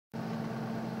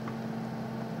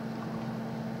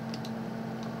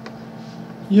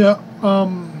Yeah,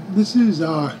 this is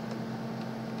an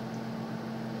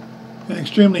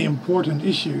extremely important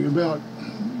issue about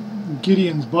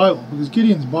Gideon's Bible, because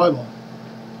Gideon's Bible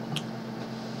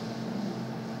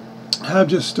have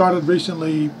just started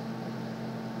recently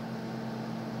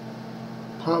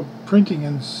printing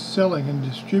and selling and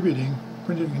distributing,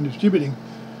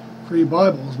 free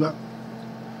Bibles, but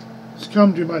it's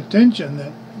come to my attention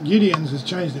that Gideons has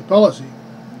changed their policy,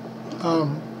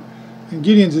 and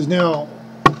Gideons is now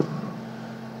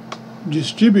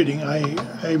distributing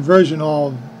a version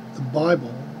of the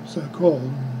Bible,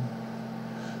 so-called,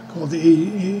 called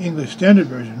the English Standard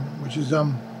Version,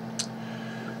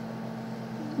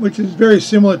 which is very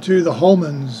similar to the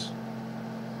Holman's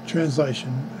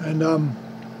translation. And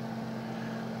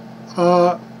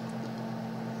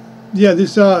yeah,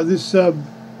 this sort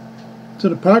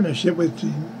of partnership with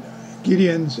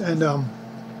Gideons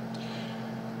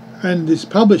and this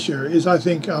publisher is, I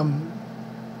think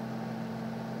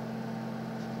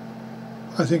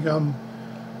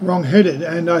wrong-headed,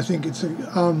 and I think it's a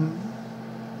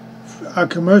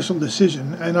commercial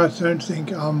decision, and I don't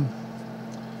think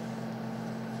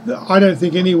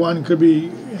anyone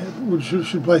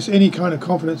should place any kind of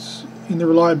confidence in the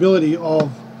reliability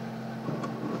of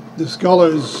the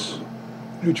scholars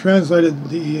who translated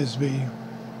the ESV,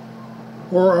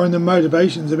 or in the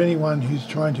motivations of anyone who's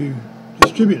trying to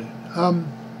distribute it.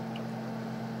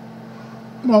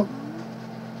 Well,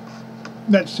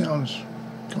 that sounds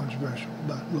controversial,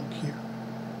 but look here.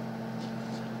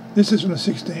 This is from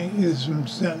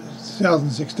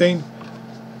 2016.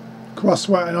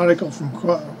 Crossway, an article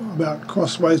about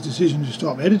Crossway's decision to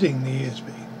stop editing the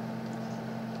ESV.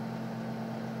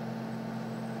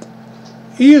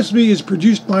 ESV is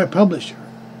produced by a publisher.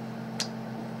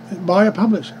 They're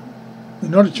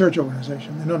not a church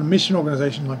organization. They're not a mission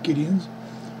organization like Gideons.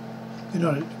 They're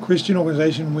not a Christian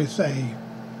organization with a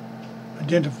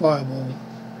identifiable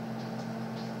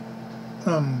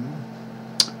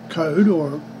code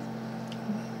or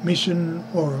mission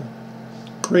or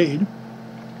creed.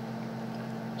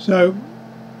 So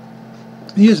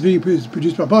the ESV is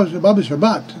produced by a publisher,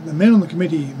 but the men on the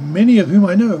committee, many of whom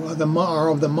I know, are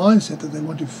of the mindset that they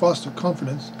want to foster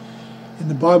confidence in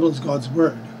the Bible as God's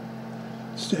Word.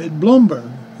 Said Blomberg,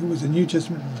 who was a New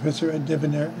Testament professor at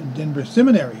Denver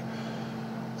Seminary.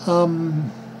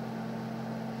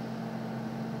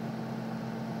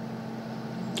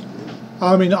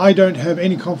 I mean, I don't have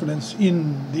any confidence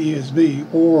in the ESV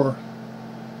or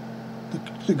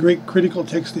the Greek critical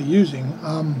text they're using.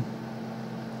 And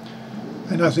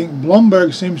I think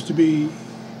Blomberg seems to be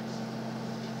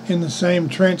in the same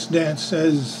trance dance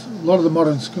as a lot of the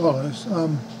modern scholars.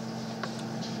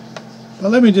 But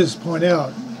let me just point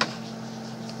out,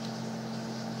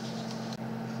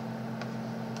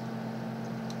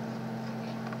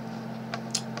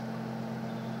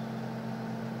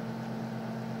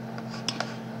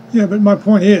 yeah, but my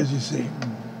point is, you see,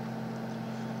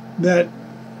 that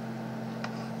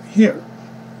here,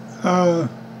 the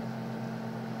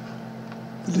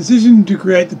decision to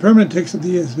create the permanent text of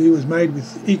the ESV was made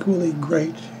with equally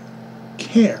great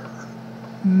care.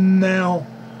 Now,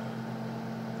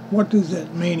 what does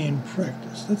that mean in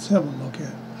practice? Let's have a look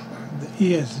at the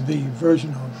ESV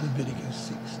version of Leviticus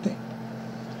 16.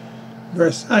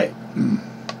 Verse 8.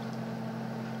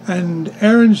 And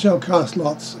Aaron shall cast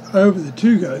lots over the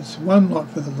two goats, one lot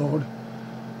for the Lord,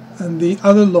 and the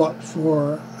other lot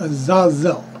for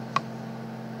Azazel.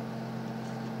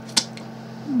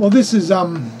 Well, this is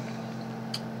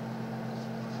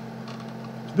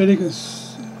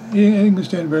Leviticus, English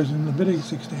Standard Version, Leviticus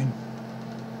 16.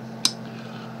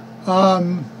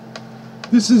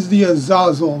 This is the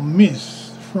Azazel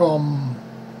myth from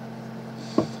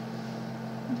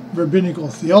rabbinical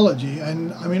theology,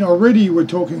 and I mean, already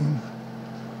we've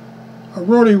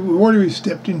already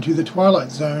stepped into the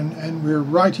Twilight Zone, and we're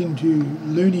right into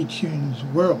Looney Tunes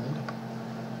world.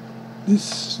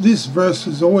 This verse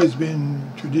has always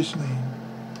been traditionally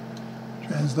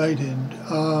translated,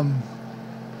 and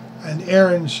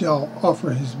Aaron shall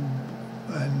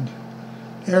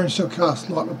cast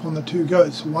lot upon the two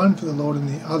goats, one for the Lord and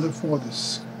the other for the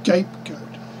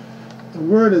scapegoat. The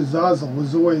word Azazel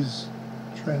was always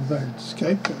translated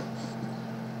scapegoat,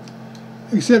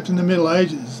 except in the Middle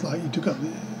Ages, like you took up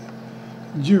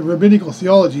the rabbinical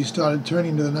theology started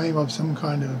turning to the name of some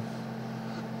kind of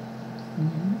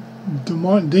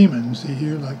demon. See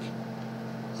here, like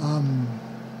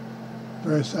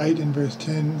verse 8 and verse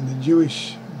 10 in the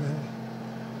Jewish,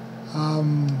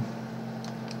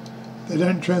 they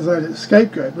don't translate it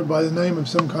scapegoat, but by the name of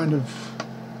some kind of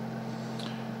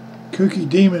kooky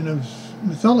demon of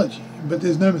mythology. But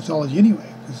there's no mythology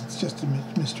anyway, because it's just a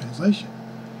mistranslation.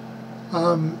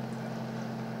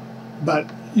 But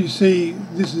you see,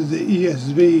 this is the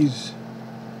ESVs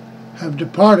have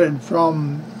departed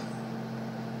from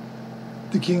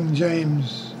the King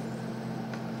James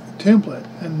template,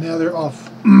 and now they're off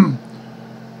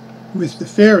with the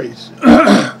fairies.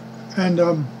 And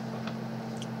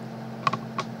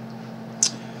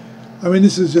I mean,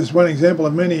 this is just one example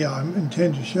of many I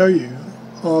intend to show you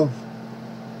of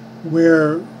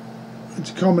where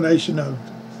it's a combination of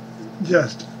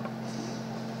just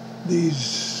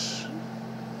these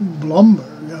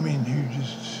Blomberg, I mean, who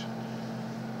just,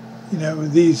 you know,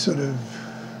 these sort of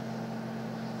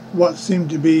what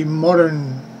seemed to be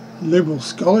modern liberal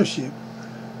scholarship,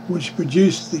 which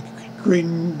produced the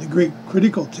Greek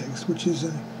critical text, which is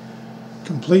a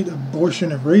complete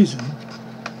abortion of reason,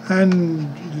 and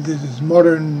this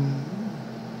modern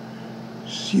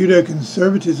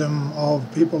pseudo-conservatism of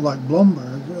people like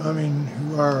Blomberg, I mean,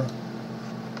 who are,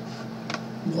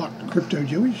 what,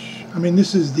 crypto-Jewish? I mean,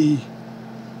 this is the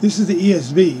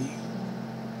ESV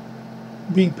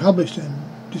being published and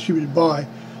distributed by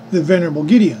the Venerable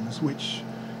Gideons, which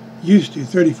used to,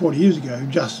 30, 40 years ago,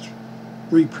 just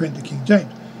reprint the King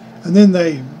James. And then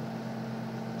they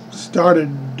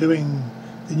started doing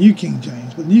the New King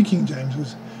James, but the New King James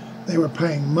was, they were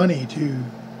paying money to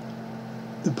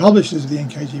the publishers of the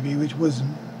NKJV, which was,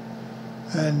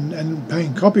 and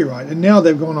paying copyright. And now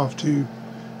they've gone off to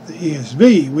the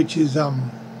ESV, which is,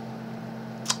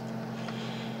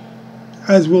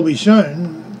 as will be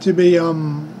shown, to be a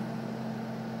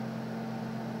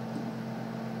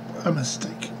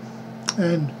mistake.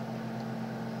 And,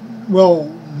 well,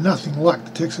 nothing like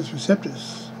the Textus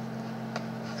Receptus,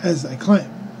 as they claim.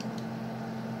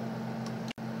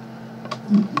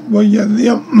 Well, yeah,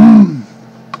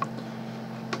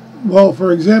 well,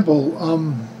 for example,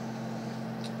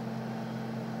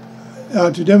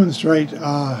 to demonstrate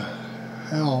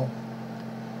how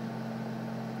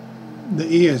the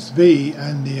ESV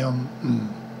and the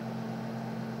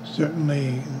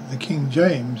certainly the King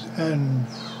James and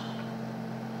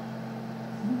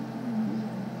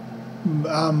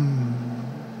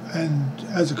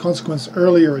as a consequence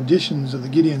earlier editions of the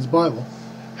Gideons Bible,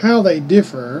 how they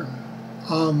differ,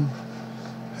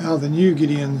 how the new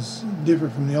Gideons differ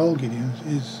from the old Gideons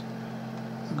is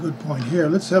a good point here.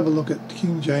 Let's have a look at the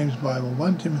King James Bible,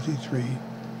 1 Timothy 3,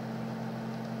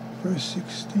 verse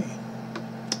 16.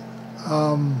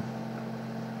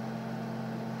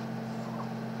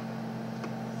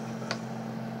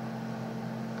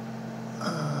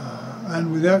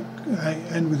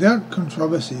 And without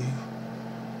controversy,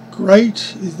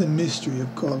 great is the mystery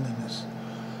of godliness.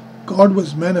 God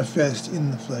was manifest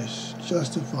in the flesh,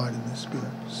 justified in the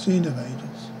spirit, seen of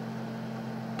angels,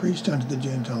 preached unto the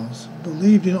Gentiles,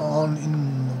 believed on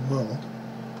in the world,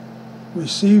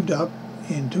 received up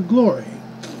into glory,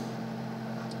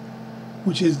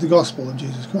 which is the gospel of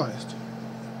Jesus Christ,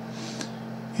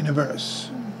 in a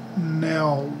verse.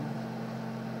 Now,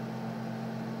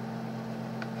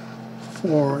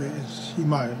 for as you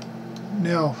might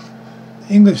now,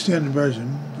 the English Standard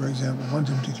Version, for example, 1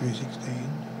 Timothy 3:16,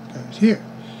 goes here.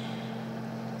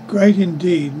 Great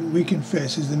indeed, we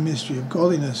confess, is the mystery of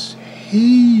godliness.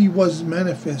 He was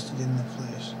manifested in the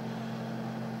flesh,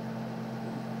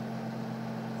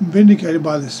 vindicated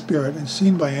by the Spirit, and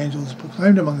seen by angels,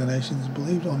 proclaimed among the nations,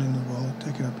 believed on in the world,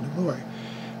 taken up into glory.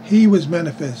 He was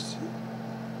manifest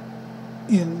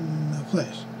in the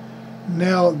flesh.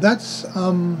 Now that's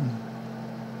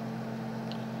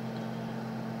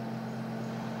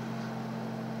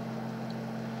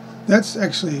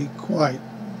actually quite,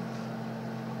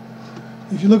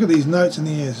 if you look at these notes in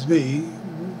the ESV,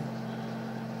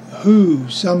 who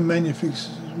some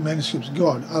manuscripts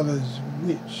God, others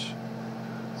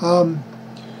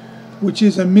which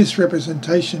is a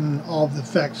misrepresentation of the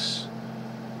facts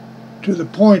to the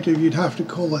point of you'd have to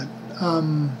call it a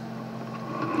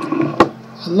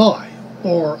lie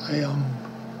or a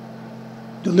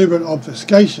deliberate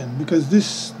obfuscation, because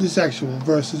this actual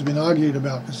verse has been argued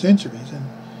about for centuries, and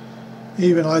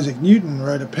even Isaac Newton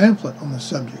wrote a pamphlet on the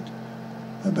subject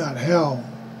about how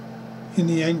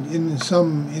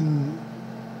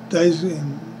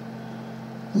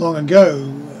long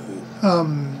ago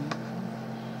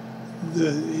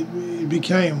the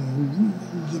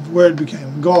word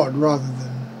became God rather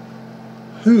than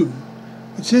who.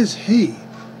 It says he,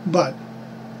 but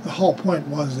the whole point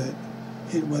was that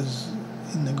it was,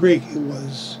 in the Greek, it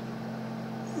was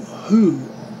who,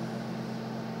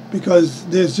 because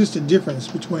there's just a difference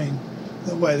between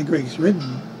the way the Greek's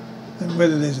written and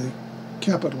whether there's a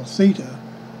capital theta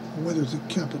or whether it's a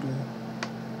capital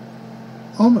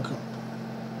omicron.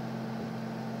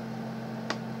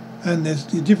 and there's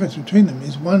the difference between them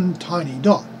is one tiny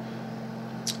dot.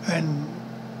 And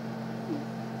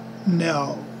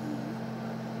now,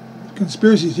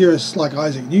 conspiracy theorists like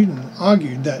Isaac Newton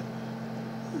argued that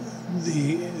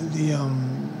the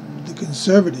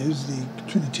conservatives, the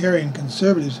Trinitarian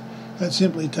conservatives, had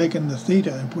simply taken the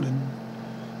theta and put in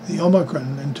the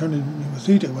omicron and turned it into a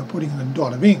theta by putting in a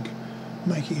dot of ink,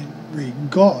 making it read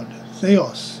God,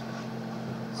 theos.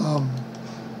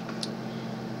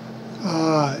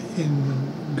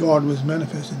 In God was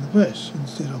manifest in the flesh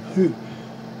instead of who.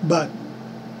 But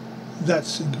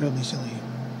that's incredibly silly.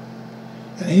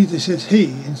 And he just says he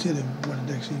instead of what it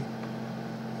actually,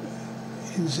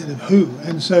 instead of who.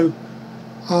 And so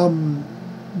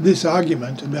this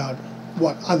argument about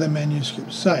what other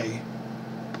manuscripts say,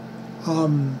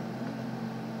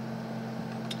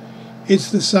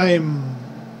 it's the same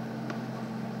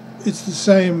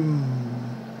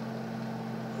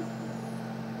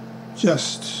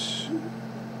just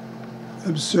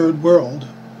absurd world.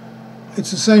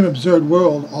 It's the same absurd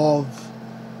world of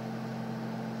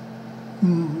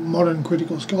modern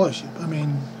critical scholarship. I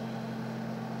mean,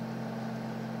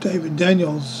 David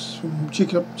Daniels from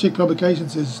Chick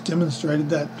Publications has demonstrated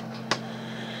that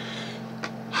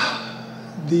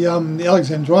the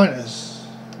Alexandrinus,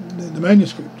 the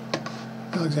manuscript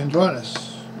Alexandrinus,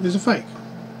 is a fake.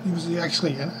 It was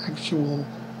actually an actual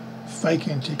fake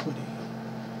antiquity.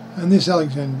 And this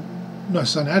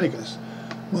Sinaiticus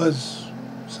was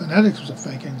a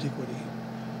fake antiquity,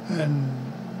 and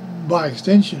by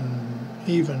extension,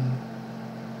 even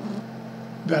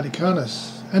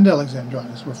Vaticanus and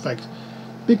Alexandrinus were fakes,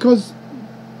 because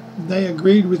they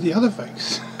agreed with the other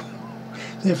fakes.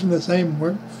 They're from the same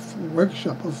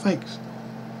workshop of fakes.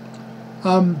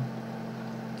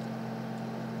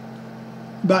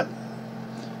 But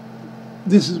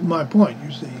this is my point,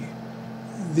 you see.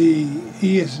 The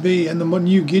ESV and the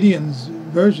new Gideons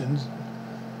versions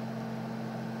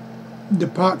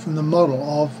depart from the model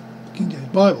of the King James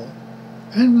Bible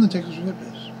and from the Texas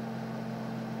Scriptures.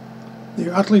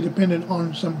 They're utterly dependent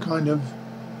on some kind of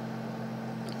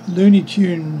Looney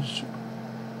Tunes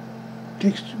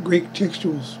Greek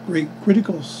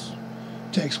critical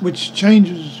text, which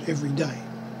changes every day,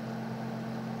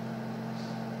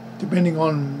 depending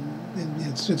on,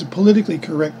 it's a politically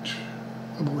correct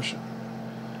abortion.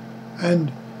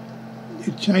 And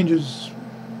it changes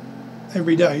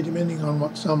every day depending on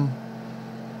what some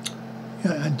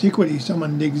antiquity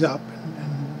someone digs up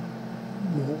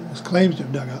and claims to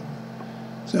have dug up.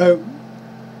 So,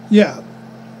 yeah,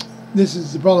 this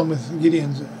is the problem with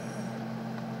Gideons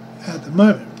at the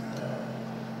moment.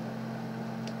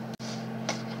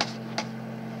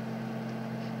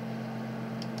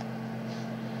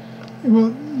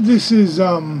 Well, this is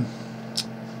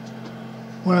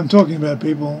what I'm talking about,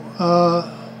 people.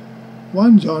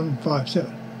 1 John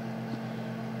 5:7.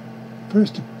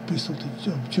 First epistle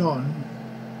of John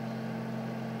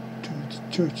to the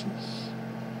churches.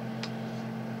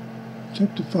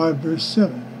 Chapter 5, verse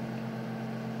 7.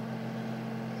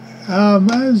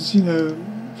 As you know,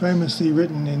 famously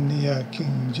written in the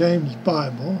King James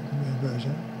Bible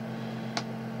version,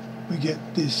 we get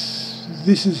this: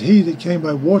 "This is he that came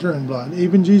by water and blood,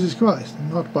 even Jesus Christ,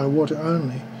 and not by water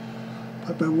only,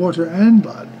 but by water and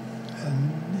blood.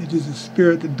 And it is the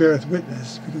Spirit that beareth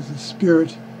witness, because the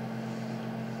Spirit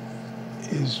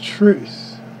is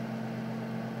truth.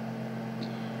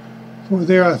 For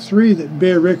there are three that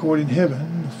bear record in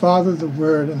heaven, the Father, the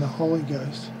Word, and the Holy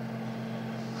Ghost.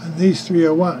 And these three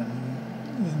are one.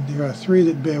 And there are three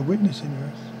that bear witness in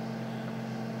earth,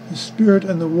 the Spirit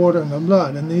and the water and the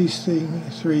blood, and these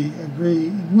three agree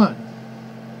in one."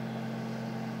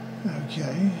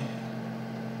 Okay.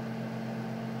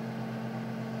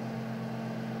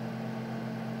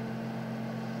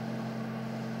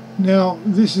 Now,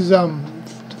 this is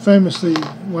famously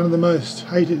one of the most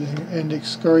hated and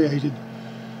excoriated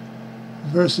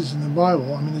verses in the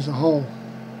Bible. I mean, there's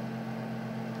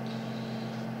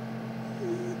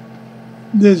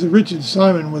a Richard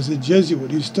Simon was a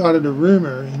Jesuit who started a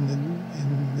rumor in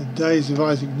the days of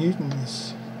Isaac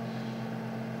Newton's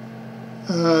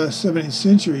 17th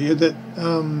century that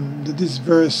this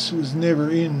verse was never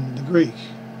in the Greek,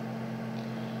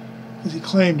 because he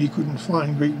claimed he couldn't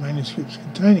find Greek manuscripts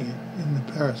containing it in the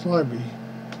Paris Library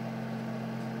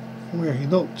where he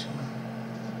looked.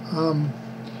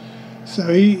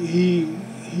 So he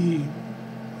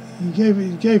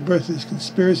gave birth to this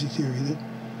conspiracy theory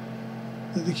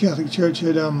that the Catholic Church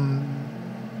had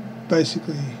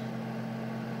basically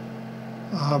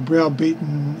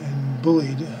browbeaten and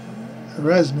bullied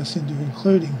Erasmus into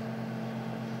including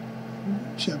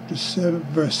chapter 7,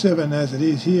 verse 7, as it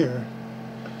is here,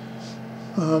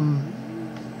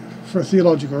 for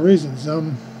theological reasons.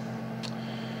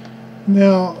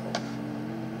 Now,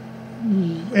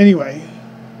 anyway,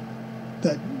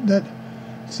 that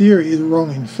theory is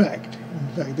wrong in fact. In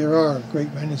fact, there are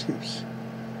Greek manuscripts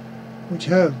which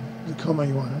have the comma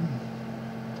Ioannem,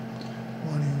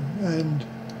 and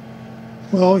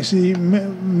well, you see,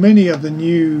 many of the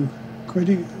new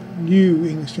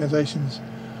English translations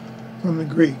from the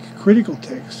Greek critical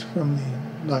text from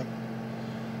the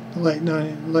late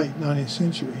 19th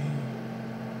century.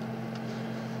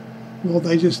 Well,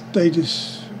 they just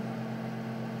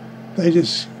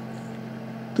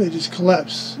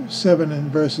collapse 7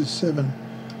 and verses 7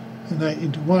 and 8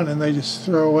 into one, and they just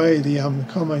throw away the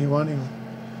comma Ioannem,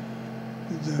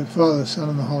 the Father, Son,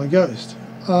 and the Holy Ghost,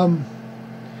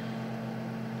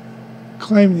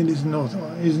 claiming it isn't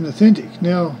authentic.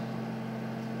 Now,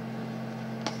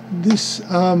 this,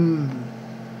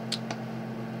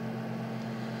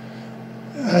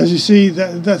 as you see,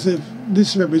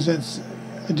 this represents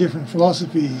a different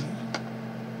philosophy.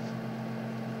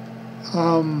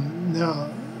 Now,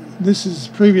 this is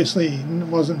previously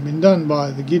wasn't been done by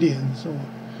the Gideons, or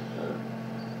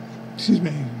excuse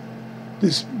me,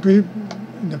 this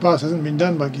in the past hasn't been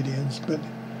done by Gideons, but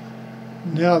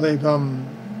now it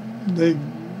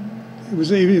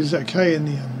was okay in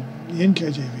the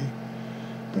NKJV,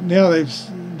 but now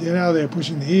they're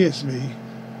pushing the ESV.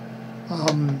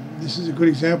 This is a good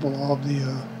example of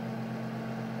the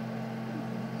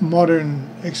modern,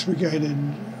 expurgated,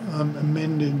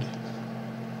 amended,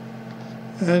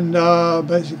 and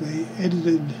basically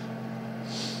edited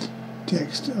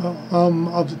text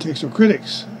of the textual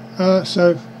critics.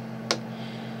 So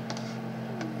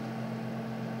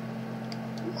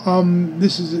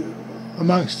this is,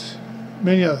 amongst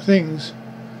many other things,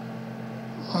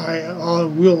 I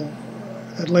will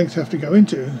at length have to go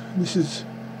into. This is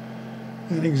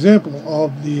an example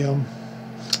of the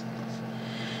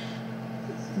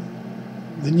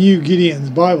new Gideon's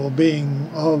Bible being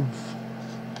of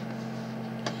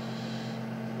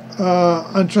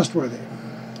untrustworthy.